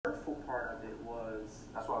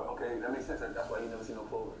sense. That's why you never see no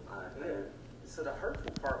clothing. All right. Yeah. So the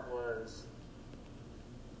hurtful part was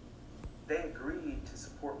they agreed to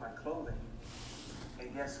support my clothing,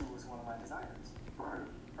 and guess who was one of my designers?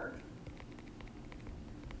 Virgil.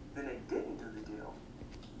 Then they didn't do the deal,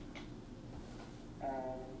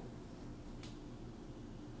 and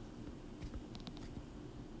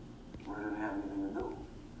Virgil didn't have anything to do.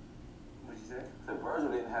 what'd you say? So Virgil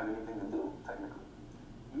didn't have anything to do, technically.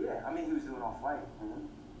 Yeah, I mean he was doing Off-White,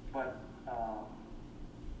 but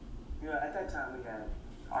at that time we had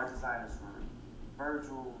our designers were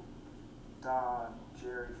Virgil, Don,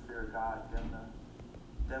 Jerry, Fear of God, Demna.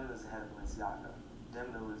 Demna was the head of Balenciaga.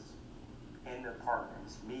 Demna was in the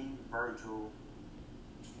apartments. Me, Virgil,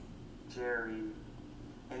 Jerry,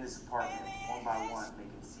 in this apartment, one by one,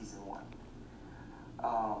 making season 1.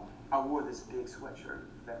 I wore this big sweatshirt,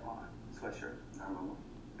 Vetements sweatshirt. I remember.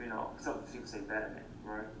 Some people say Vetements,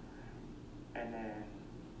 right? And then,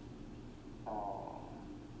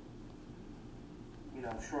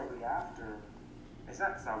 shortly after, it's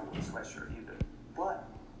not because I wore a sweatshirt either, but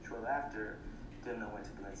shortly after, Demna went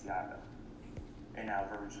to Balenciaga, and now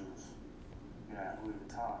Virgil's, at Louis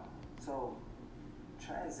Vuitton. So,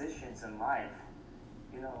 transitions in life,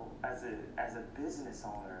 as a business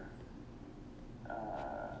owner,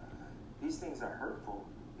 these things are hurtful.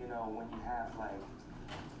 When you have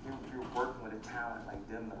you're working with a talent like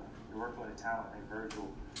Demna, you're working with a talent like Virgil,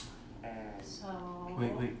 and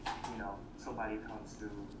wait. Somebody comes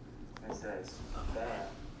through and says, "Bad,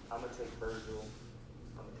 I'm gonna take Virgil,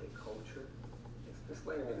 I'm gonna take culture."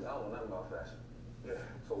 Explain to me, because I don't know nothing about fashion. Yeah.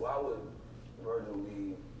 So why would Virgil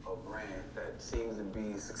leave a brand that seems to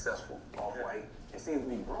be successful, Off-White? It seems to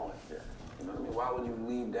be growing. Yeah. You know what I mean? Why would you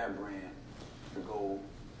leave that brand to go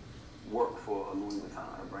work for a Louis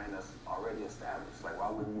Vuitton, a brand that's already established? Like, why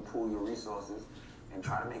wouldn't you pool your resources and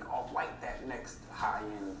try to make Off-White that next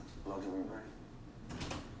high-end luxury brand?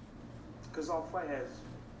 Because Off-White has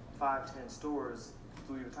 5-10 stores,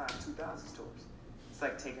 Louis Vuitton 2,000 stores. It's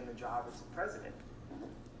like taking the job as president.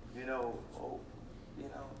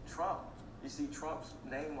 Trump. You see Trump's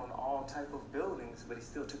name on all type of buildings, but he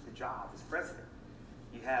still took the job as president.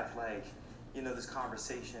 You have there's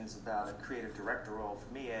conversations about a creative director role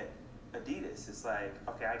for me at Adidas. It's like,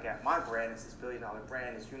 okay, I got my brand, it's this $1 billion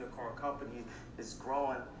brand, this unicorn company, it's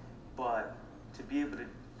growing, but to be able to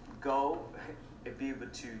go and be able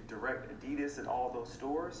to direct Adidas at all those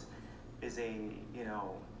stores is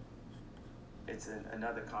it's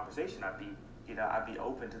another conversation. I'd be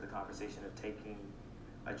open to the conversation of taking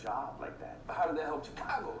a job like that. But how did that help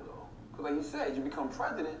Chicago, though? Because like you said, you become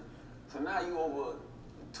president, so now you over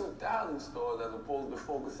 2,000 stores as opposed to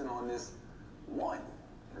focusing on this one.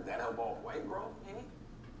 Did that help Off-White grow any?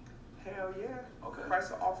 Hell yeah. Okay. The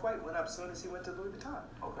price of Off-White went up as soon as he went to Louis Vuitton.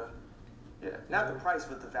 Okay. Yeah. Not the price,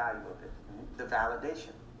 but the value of it. The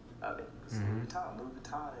validation of it. Louis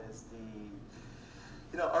Vuitton is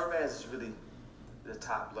Hermes is really the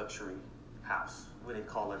top luxury house. What they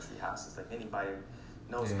call luxury houses. Like anybody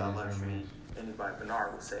knows about luxury. Anybody,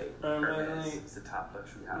 Bernard would say Hermes is the top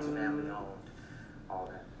luxury house, family owned, all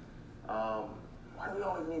that. Why do we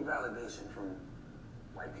always need validation from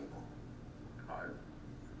white people or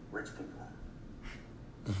rich people?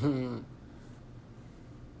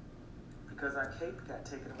 Because our cape got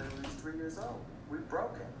taken away when we was 3 years old. We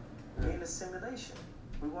broke it. We in a simulation.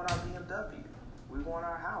 We want our BMW. We want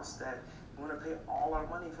our house. We want to pay all our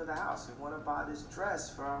money for the house. We want to buy this dress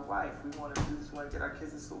for our wife. We want to do this. We want to get our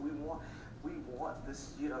kids in school. We want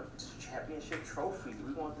this, championship trophy.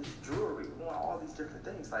 We want this jewelry. We want all these different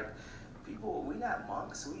things. Like, people, we not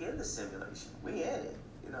monks. We in the simulation. We in it.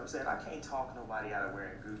 You know what I'm saying? I can't talk nobody out of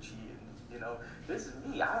wearing Gucci. And, this is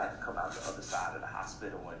me. I had to come out the other side of the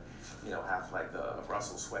hospital and, have like a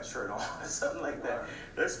Russell sweatshirt on or something like that.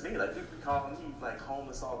 That's me. Like, people be calling me like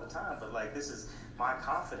homeless all the time. But like, this is my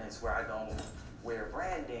confidence where I don't wear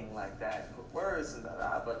branding like that, put words and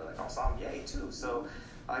but like also I'm yay too. So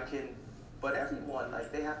I can, but everyone,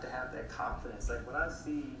 like, they have to have that confidence. Like when I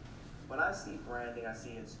see branding, I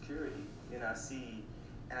see insecurity, I see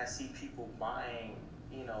people buying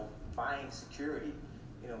security,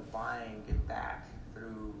 buying it back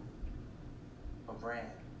through a brand,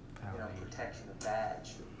 protection, a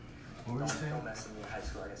badge. Don't mess with me in high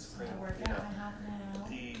school. I guess Supreme.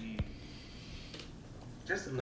 Just